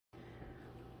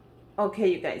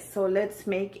Okay, you guys, so let's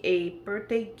make a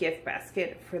birthday gift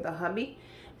basket for the hubby.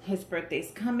 His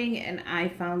birthday's coming, and I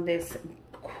found this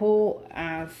cool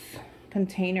ass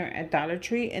container at Dollar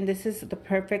Tree, and this is the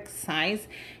perfect size,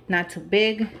 not too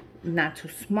big, not too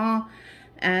small.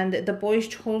 And the boys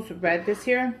chose red this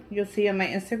year. You'll see on my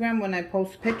Instagram when I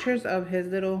post pictures of his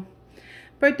little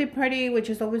birthday party, which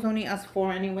is always only us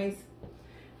four anyways.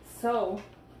 So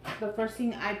the first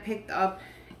thing I picked up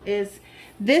is,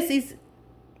 this is,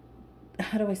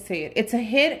 how do I say it? It's a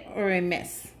hit or a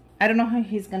miss. I don't know how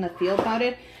he's gonna feel about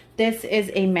it. This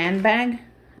is a man bag.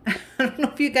 I don't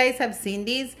know if you guys have seen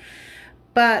these,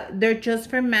 but they're just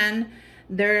for men.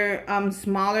 They're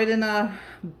smaller than a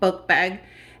book bag,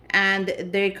 and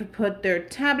they could put their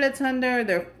tablets under,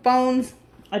 their phones.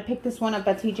 I picked this one up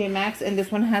at TJ Maxx, and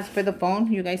this one has for the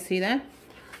phone. You guys see that?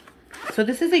 So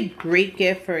this is a great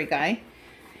gift for a guy.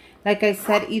 Like I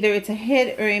said, either it's a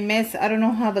hit or a miss. I don't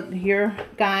know how your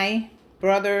guy,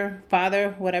 brother,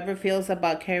 father, whatever feels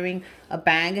about carrying a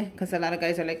bag, because a lot of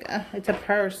guys are like, it's a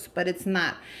purse, but it's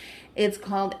not. It's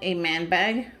called a man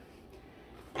bag,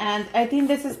 and I think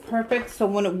this is perfect. So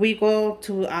when we go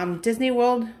to Disney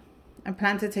World, I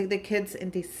plan to take the kids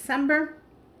in December.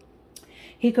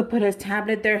 He could put his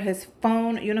tablet there, his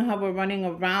phone. You know how we're running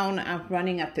around,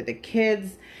 running after the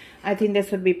kids. I think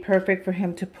this would be perfect for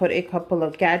him to put a couple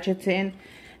of gadgets in,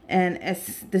 and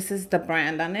this is the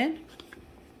brand on it.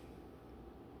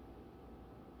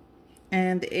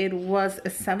 And it was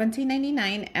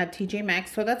 $17.99 at TJ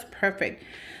Maxx, so that's perfect.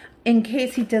 In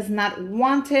case he does not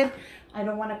want it, I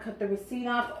don't want to cut the receipt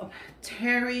off.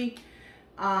 Terry,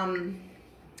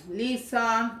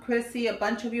 Lisa, Chrissy, a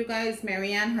bunch of you guys,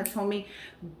 Marianne had told me,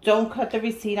 don't cut the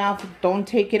receipt off, don't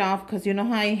take it off, because you know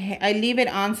how I leave it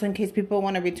on, so in case people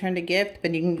want to return the gift.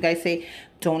 But you guys say,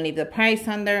 don't leave the price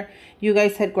on there. You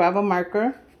guys said grab a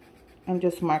marker and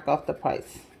just mark off the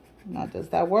price. Now, does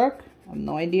that work? I have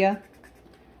no idea.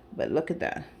 But look at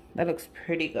that. That looks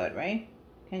pretty good, right?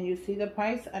 Can you see the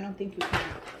price? I don't think you can.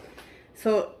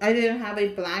 So I didn't have a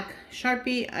black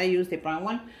Sharpie. I used a brown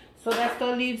one. So that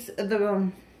still leaves the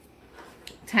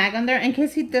tag on there in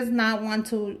case he does not want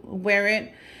to wear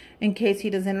it. In case he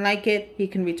doesn't like it, he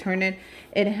can return it.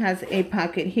 It has a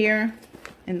pocket here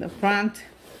in the front.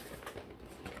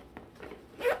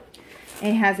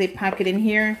 It has a pocket in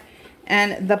here.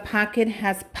 And the pocket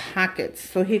has pockets.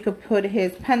 So he could put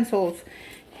his pencils,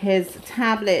 his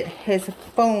tablet, his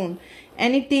phone,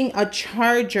 anything, a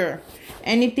charger,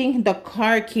 anything, the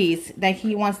car keys that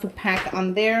he wants to pack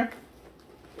on there.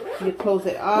 You close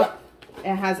it up.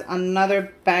 It has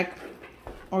another back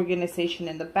organization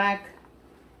in the back.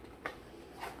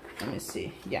 Let me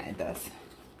see. Yeah, it does.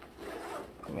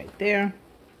 Right there.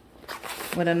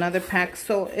 With another pack.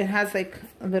 So it has like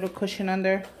a little cushion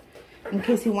under in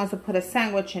case he wants to put a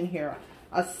sandwich in here,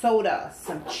 a soda,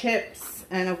 some chips,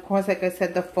 and of course, like I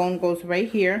said, the phone goes right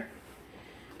here.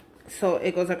 So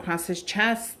it goes across his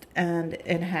chest, and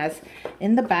it has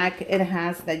in the back, it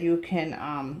has that you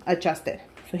can adjust it.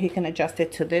 So he can adjust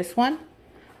it to this one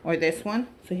or this one.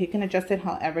 So he can adjust it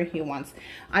however he wants.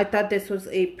 I thought this was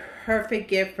a perfect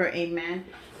gift for a man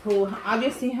who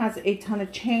obviously has a ton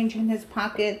of change in his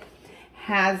pocket,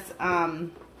 has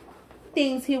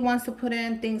things he wants to put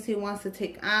in, things he wants to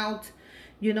take out,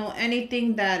 you know,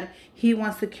 anything that he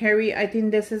wants to carry. I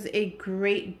think this is a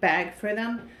great bag for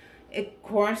them. Of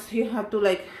course, you have to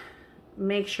like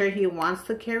make sure he wants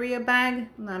to carry a bag.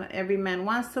 Not every man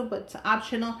wants to, but it's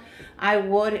optional. I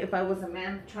would if I was a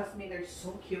man. Trust me, they're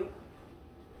so cute.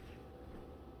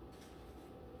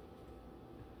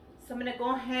 So I'm gonna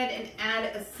go ahead and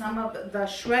add some of the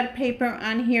shred paper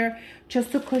on here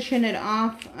just to cushion it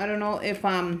off. I don't know if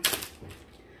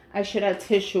I should have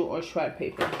tissue or shred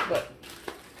paper, but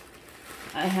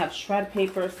I have shred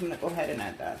paper, so I'm gonna go ahead and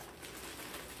add that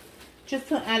just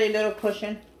to add a little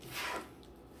cushion.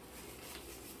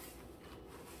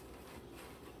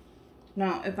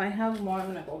 Now, if I have more, I'm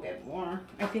gonna go get more.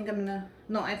 I think I'm gonna,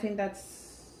 no, I think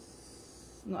that's,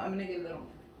 no, I'm gonna get a little more.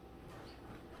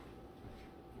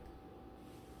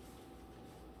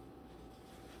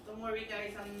 Don't worry,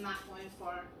 guys, I'm not going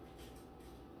far.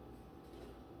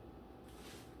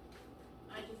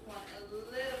 I just want a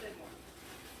little bit more.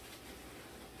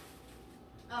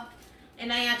 Oh,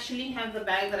 and I actually have the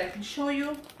bag that I can show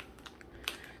you.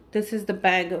 This is the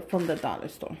bag from the dollar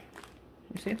store.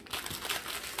 You see?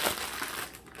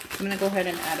 I'm gonna go ahead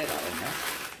and add it all in there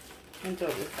and throw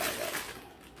this bag out.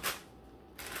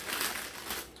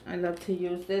 I love to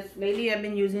use this. Lately, I've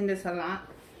been using this a lot.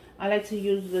 I like to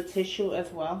use the tissue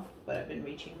as well, but I've been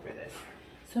reaching for this.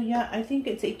 So yeah, I think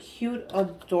it's a cute,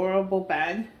 adorable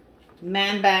bag.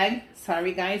 Man bag.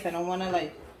 Sorry guys, I don't want to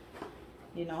like,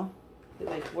 you know,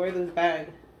 like, wear this bag.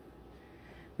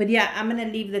 But yeah, I'm gonna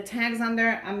leave the tags on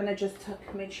there. I'm gonna just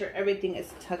make sure everything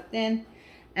is tucked in.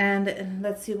 And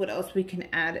let's see what else we can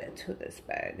add to this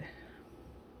bag.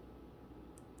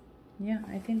 Yeah,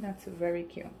 I think that's very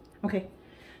cute. Okay,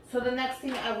 so the next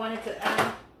thing I wanted to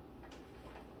add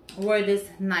were this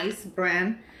nice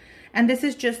brand. And this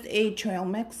is just a trail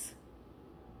mix.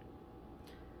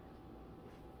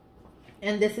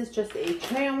 And this is just a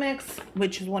trail mix,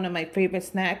 which is one of my favorite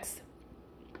snacks.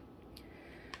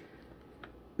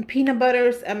 Peanut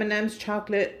butters, M&M's,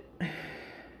 chocolate,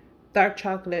 dark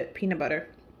chocolate, peanut butter,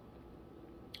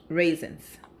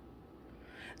 raisins.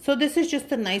 So this is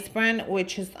just a nice brand,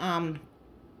 which is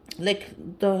like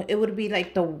it would be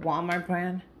like the Walmart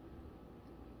brand.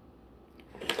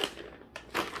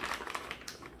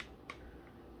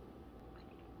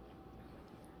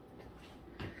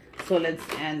 So let's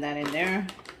add that in there.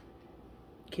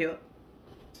 Cute.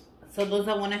 So those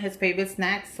are one of his favorite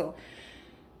snacks. So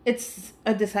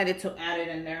I decided to add it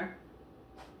in there.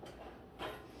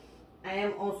 I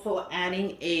am also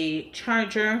adding a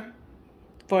charger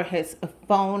for his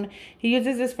phone. He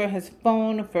uses this for his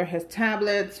phone, for his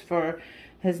tablets, for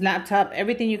his laptop,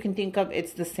 everything you can think of.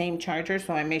 It's the same charger,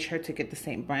 so I made sure to get the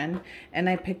same brand. And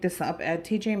I picked this up at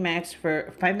TJ Maxx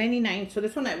for $5.99. So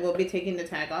this one I will be taking the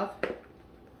tag off,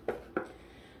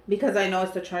 because I know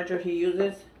it's the charger he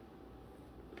uses.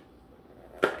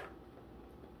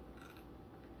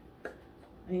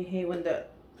 I hate when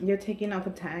you're taking off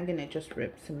a tag and it just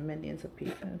rips in millions of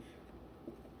pieces.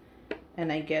 And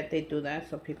I get they do that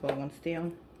so people won't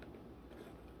steal.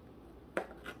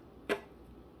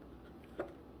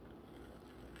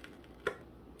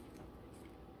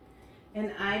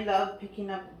 And I love picking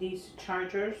up these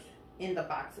chargers in the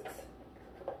boxes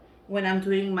when I'm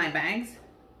doing my bags,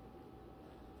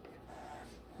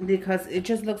 because it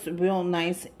just looks real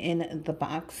nice in the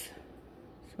box.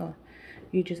 So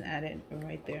you just add it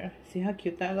right there. See how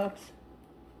cute that looks?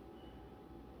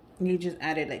 You just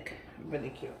add it like really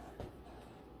cute.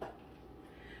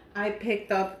 I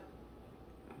picked up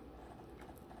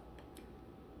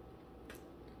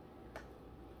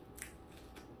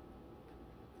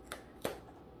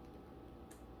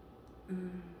let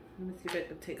me see if I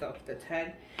can take off the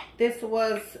tag. This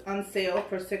was on sale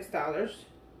for $6.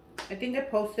 I think I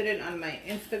posted it on my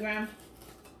Instagram.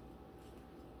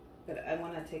 But I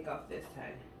want to take off this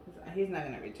tag. He's not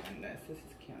going to return this. This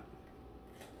is cute.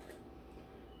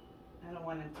 I don't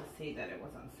want him to see that it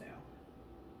was on sale.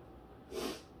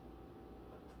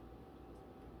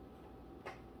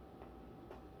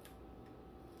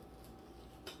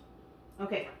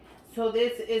 Okay, so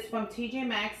this is from TJ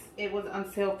Maxx. It was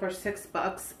on sale for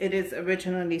 $6. It is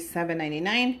originally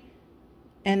 $7.99.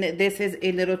 And this is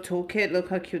a little toolkit. Look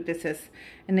how cute this is.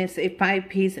 And it's a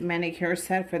 5-piece manicure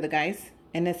set for the guys.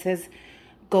 And it says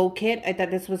Go Kit. I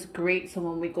thought this was great. So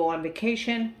when we go on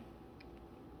vacation,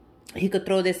 he could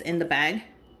throw this in the bag.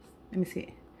 Let me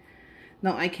see.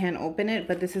 No, I can't open it,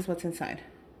 but this is what's inside.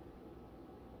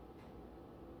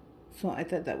 So I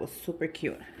thought that was super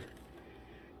cute.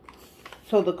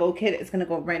 So the Go Kit is going to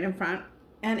go right in front.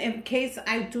 And in case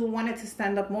I do want it to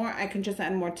stand up more, I can just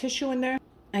add more tissue in there.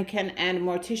 I can add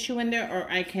more tissue in there, or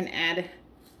I can add,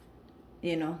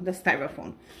 you know, the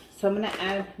styrofoam. So I'm going to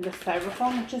add the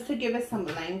styrofoam just to give it some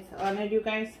length on it, you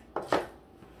guys.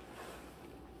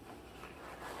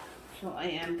 So I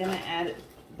am going to add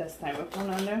the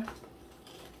styrofoam on there.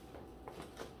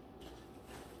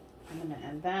 I'm going to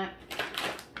add that.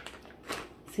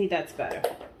 See, that's better.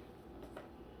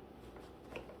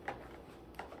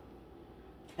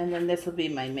 And then this will be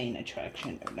my main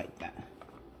attraction, like that.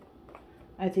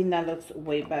 I think that looks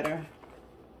way better.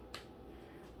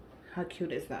 How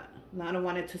cute is that? Now I don't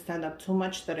want it to stand up too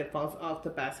much that it falls off the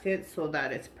basket, so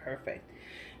that is perfect.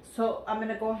 So I'm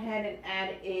gonna go ahead and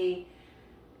add a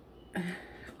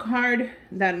card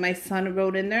that my son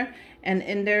wrote in there. And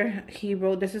in there he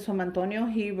wrote, this is from Antonio,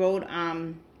 he wrote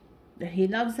that he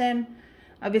loves him.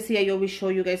 Obviously I always show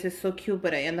you guys, it's so cute,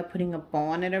 but I end up putting a bow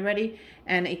on it already,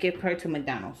 and a gift card to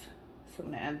McDonald's. So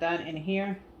I'm gonna add that in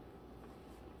here.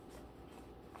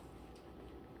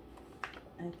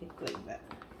 I think like that.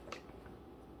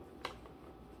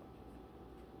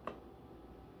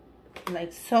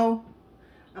 Like so.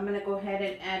 I'm gonna go ahead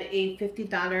and add a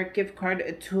 $50 gift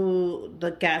card to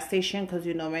the gas station, because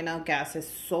you know right now gas is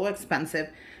so expensive.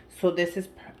 So this is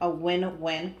a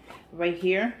win-win right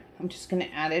here. I'm just gonna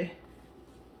add it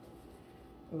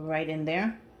right in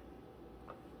there.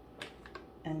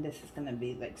 And this is gonna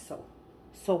be like so.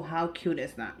 So how cute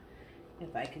is that?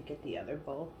 If I could get the other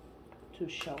bow to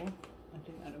show, I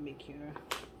think that'll be cuter.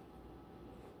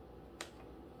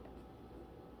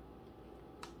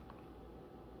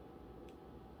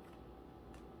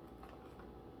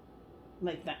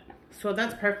 like that. So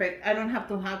that's perfect. I don't have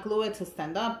to hot glue it to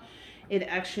stand up. It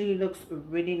actually looks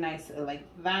really nice like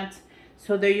that.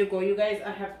 So there you go, you guys.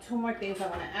 I have 2 more things I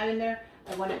want to add in there.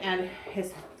 I want to add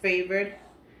his favorite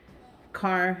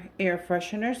car air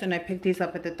fresheners, and I picked these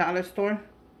up at the dollar store.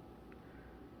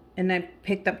 And I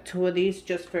picked up 2 of these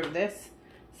just for this.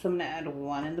 So I'm going to add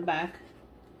 1 in the back.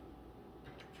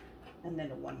 And then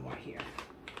 1 more here.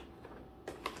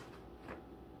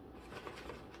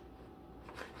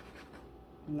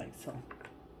 Like so.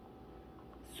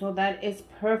 So that is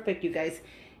perfect, you guys.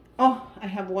 Oh, I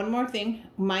have 1 more thing.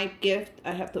 My gift,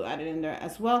 I have to add it in there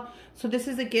as well. So this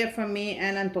is a gift from me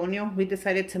and Antonio. We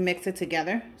decided to mix it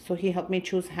together. So he helped me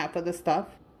choose half of the stuff.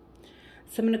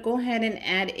 So I'm going to go ahead and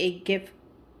add a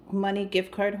money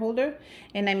gift card holder,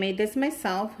 and I made this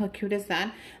myself. How cute is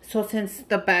that? So since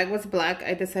the bag was black,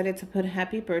 I decided to put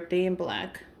happy birthday in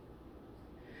black.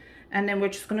 And then we're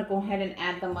just gonna go ahead and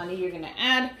add the money you're gonna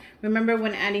add. Remember,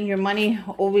 when adding your money,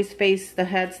 always face the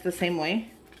heads the same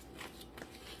way,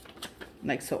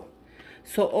 like so.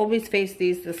 So always face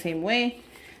these the same way.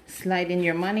 Slide in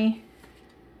your money,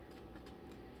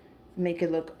 make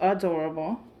it look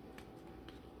adorable.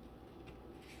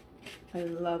 I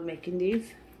love making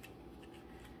these.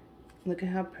 Look at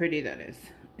how pretty that is.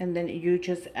 And then you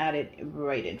just add it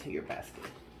right into your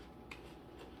basket.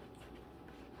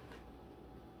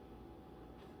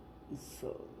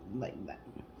 So like that.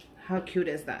 How cute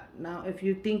is that? Now if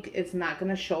you think it's not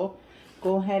gonna show,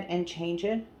 go ahead and change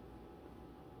it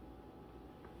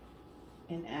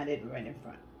and add it right in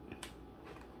front.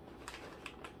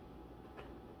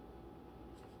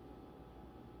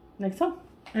 Like so.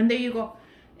 And there you go.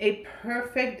 A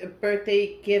perfect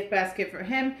birthday gift basket for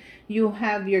him. You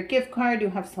have your gift card, you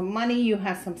have some money, you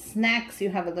have some snacks,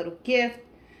 you have a little gift,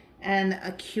 and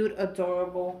a cute,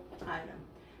 adorable item.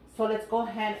 So let's go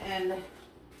ahead and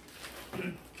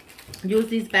use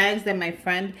these bags that my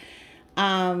friend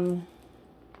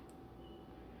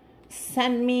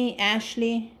sent me.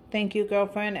 Ashley, thank you,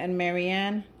 girlfriend, and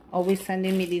Marianne, always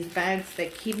sending me these bags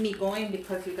that keep me going,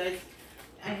 because you guys,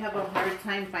 I have a hard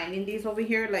time finding these over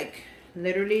here. Like,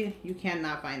 literally, you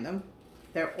cannot find them.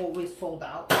 They're always sold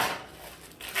out.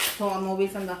 So I'm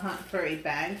always on the hunt for a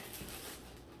bag.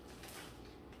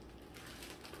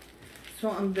 So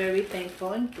I'm very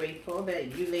thankful and grateful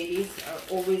that you ladies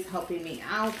are always helping me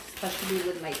out, especially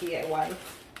with my DIY.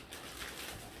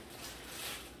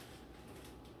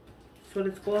 So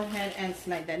let's go ahead and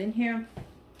slide that in here.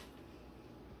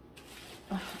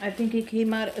 I think it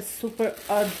came out super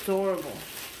adorable.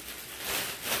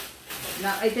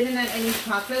 Now, I didn't add any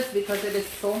chocolates because it is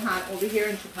so hot over here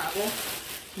in Chicago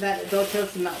that they'll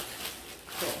just melt.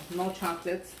 So, no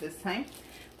chocolates this time.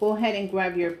 Go ahead and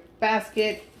grab your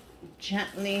basket.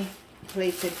 Gently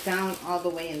place it down all the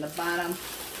way in the bottom.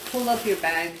 Pull up your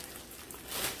bag.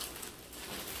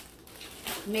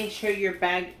 Make sure your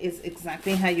bag is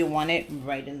exactly how you want it,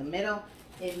 right in the middle.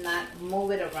 If not,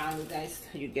 move it around, you guys,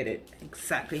 till you get it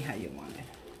exactly how you want it.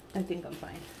 I think I'm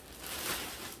fine.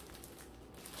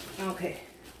 Okay,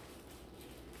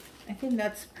 I think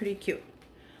that's pretty cute.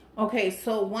 Okay,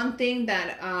 so one thing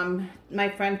that my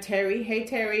friend Terry, hey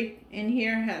Terry, in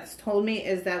here has told me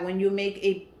is that when you make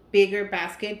a bigger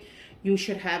basket, you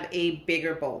should have a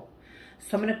bigger bowl.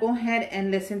 So I'm gonna go ahead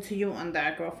and listen to you on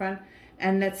that, girlfriend,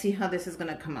 and let's see how this is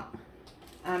gonna come out.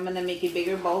 I'm gonna make a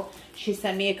bigger bowl. She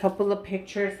sent me a couple of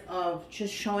pictures of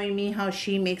just showing me how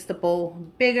she makes the bowl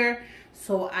bigger.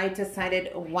 So I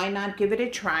decided, why not give it a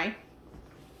try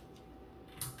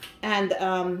and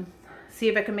see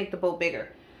if I can make the bowl bigger.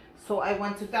 So I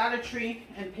went to Dollar Tree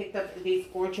and picked up these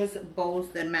gorgeous bowls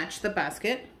that match the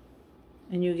basket.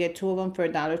 And you get 2 of them for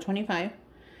 $1.25.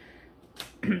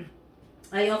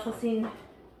 I also seen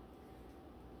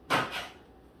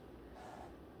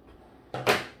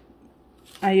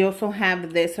I also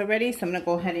have this already, so I'm gonna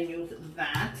go ahead and use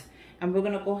that. And we're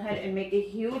gonna go ahead and make a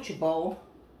huge bowl,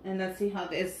 and let's see how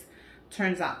this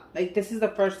turns out. Like, this is the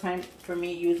first time for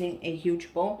me using a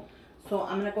huge bowl. So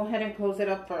I'm gonna go ahead and close it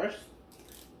up first.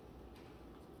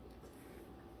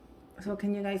 So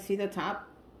can you guys see the top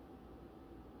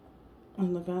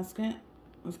on the basket?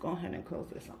 Let's go ahead and close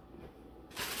this up.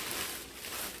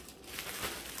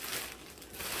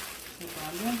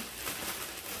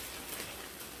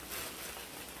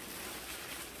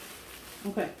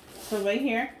 Okay, so right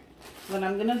here, what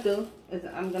I'm gonna do is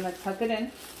I'm gonna tuck it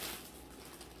in.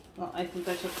 Well, I think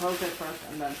I should close it first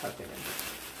and then tuck it in.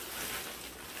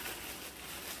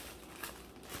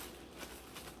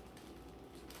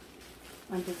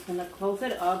 I'm just gonna close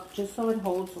it up just so it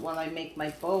holds while I make my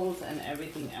bowls and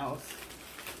everything else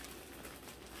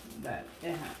that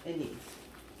it needs.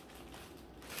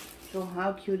 So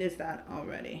how cute is that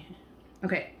already?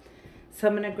 Okay, so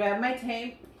I'm gonna grab my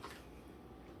tape.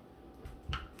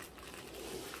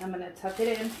 I'm gonna tuck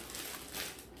it in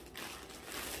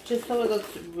just so it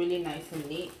looks really nice and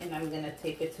neat, and I'm gonna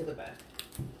tape it to the back.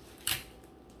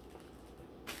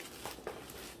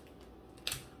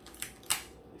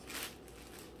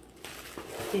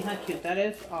 See how cute that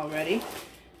is already?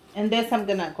 And this I'm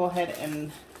gonna go ahead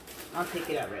and I'll take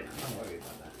it out right now, don't worry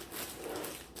about that.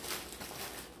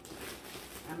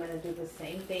 I'm gonna do the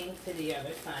same thing to the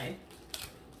other side.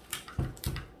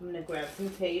 I'm gonna grab some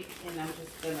tape and I'm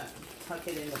just gonna tuck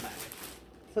it in the back.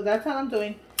 So that's all I'm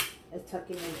doing, is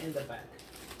tucking it in the back.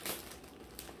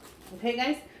 Okay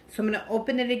guys, so I'm gonna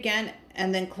open it again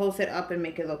and then close it up and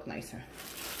make it look nicer.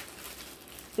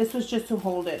 This was just to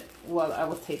hold it while I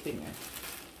was taping it.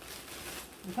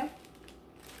 Okay?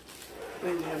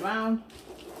 Bring it around.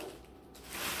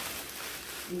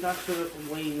 And that should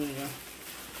look way neater.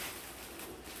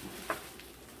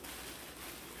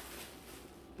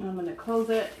 I'm going to close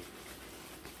it.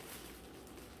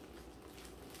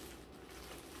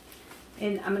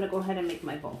 And I'm going to go ahead and make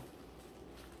my bow.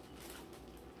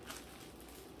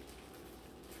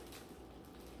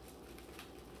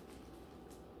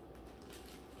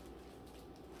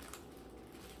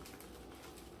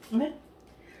 Okay.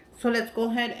 So let's go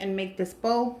ahead and make this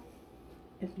bow.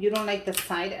 If you don't like the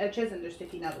side edges and they're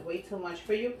sticking out way too much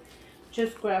for you,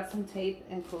 just grab some tape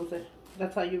and close it.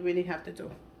 That's all you really have to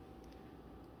do.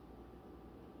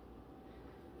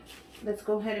 Let's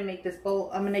go ahead and make this bow.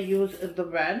 I'm going to use the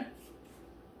red.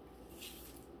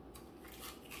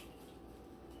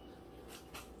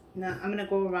 Now I'm going to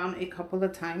go around a couple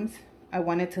of times. I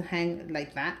want it to hang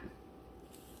like that.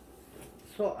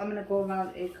 So I'm going to go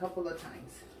around a couple of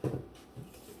times.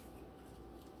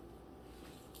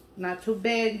 Not too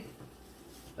big,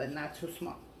 but not too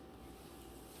small.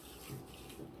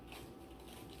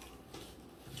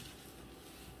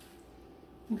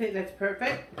 Okay, that's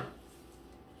perfect.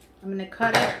 I'm going to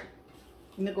cut it.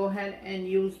 I'm going to go ahead and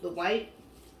use the white.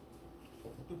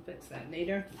 I'll fix that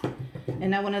later.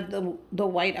 And I want to, the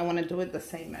white, I want to do it the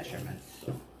same measurements.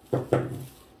 So.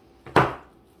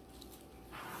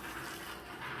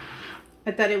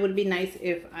 I thought it would be nice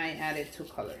if I added 2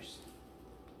 colors.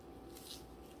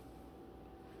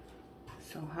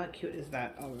 So how cute is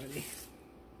that already?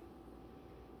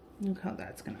 Look how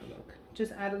that's gonna look.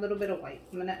 Just add a little bit of white.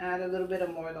 I'm gonna add a little bit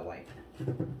more of the white.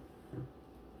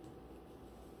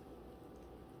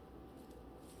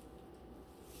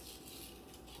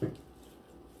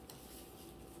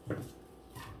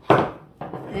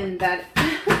 And that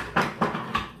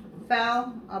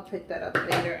fell. I'll pick that up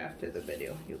later after the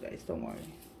video. You guys don't worry.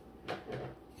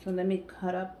 So let me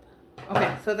cut up.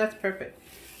 Okay, so that's perfect.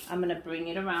 I'm gonna bring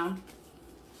it around.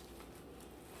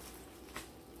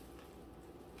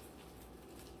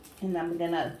 And I'm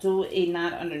gonna do a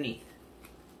knot underneath.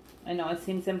 I know it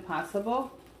seems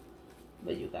impossible,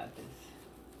 but you got this.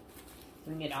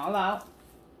 Bring it all out.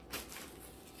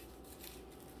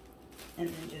 And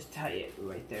then just tie it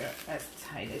right there as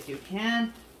tight as you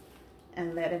can.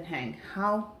 And let it hang.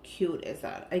 How cute is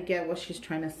that? I get what she's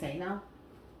trying to say now.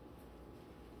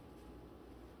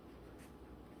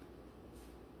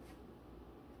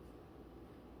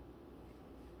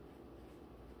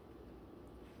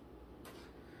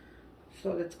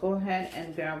 So let's go ahead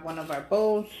and grab one of our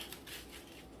bows.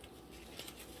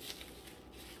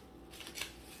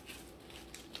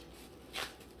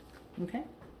 Okay.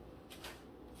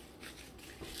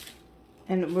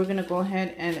 And we're gonna go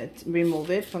ahead and remove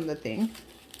it from the thing.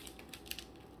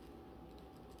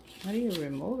 How do you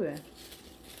remove it?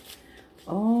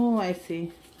 Oh, I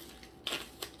see.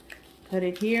 Cut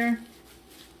it here.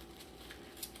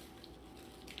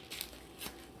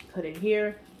 Cut it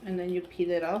here, and then you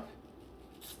peel it off.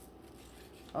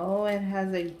 Oh, it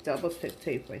has a double stick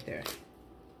tape right there.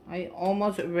 I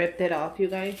almost ripped it off, you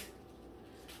guys.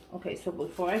 Okay, so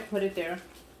before I put it there,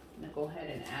 I'm gonna go ahead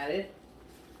and add it.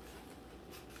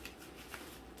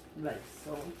 Like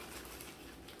so.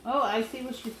 Oh, I see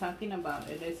what she's talking about.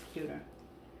 It is cuter.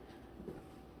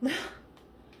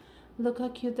 Look how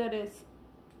cute that is.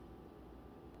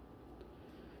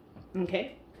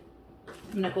 Okay.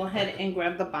 I'm gonna go ahead and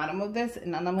grab the bottom of this,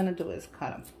 and all I'm gonna do is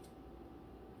cut them.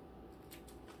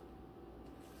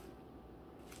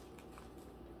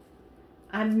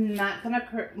 I'm not gonna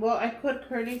well, I could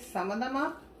curly some of them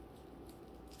up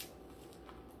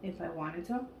if I wanted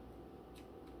to.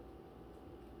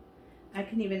 I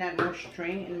can even add more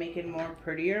string and make it more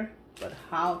prettier, but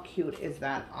how cute is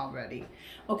that already?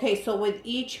 Okay, so with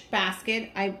each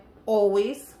basket, I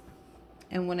always,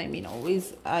 and when I mean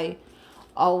always, I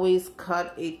always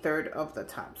cut 1/3 of the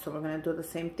top. So we're gonna do the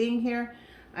same thing here.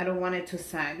 I don't want it to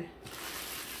sag,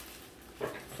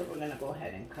 so we're gonna go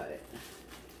ahead and cut it,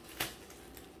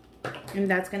 and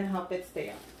that's gonna help it stay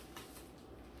up.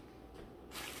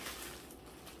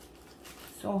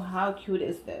 So how cute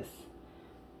is this?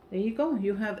 There you go.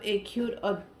 You have a cute,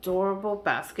 adorable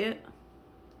basket.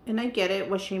 And I get it,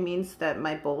 what she means, that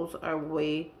my bowls are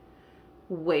way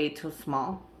too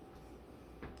small.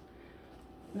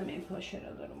 Let me push it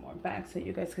a little more back so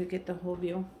you guys could get the whole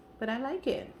view. But I like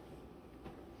it.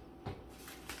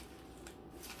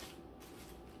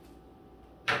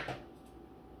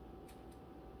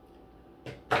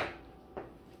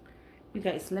 You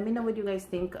guys, let me know what you guys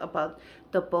think about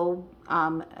the bowl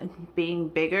being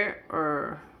bigger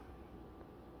or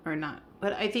not.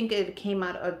 But I think it came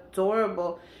out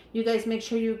adorable. You guys, make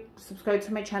sure you subscribe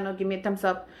to my channel, give me a thumbs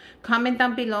up, comment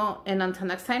down below, and until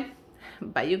next time,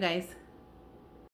 bye you guys.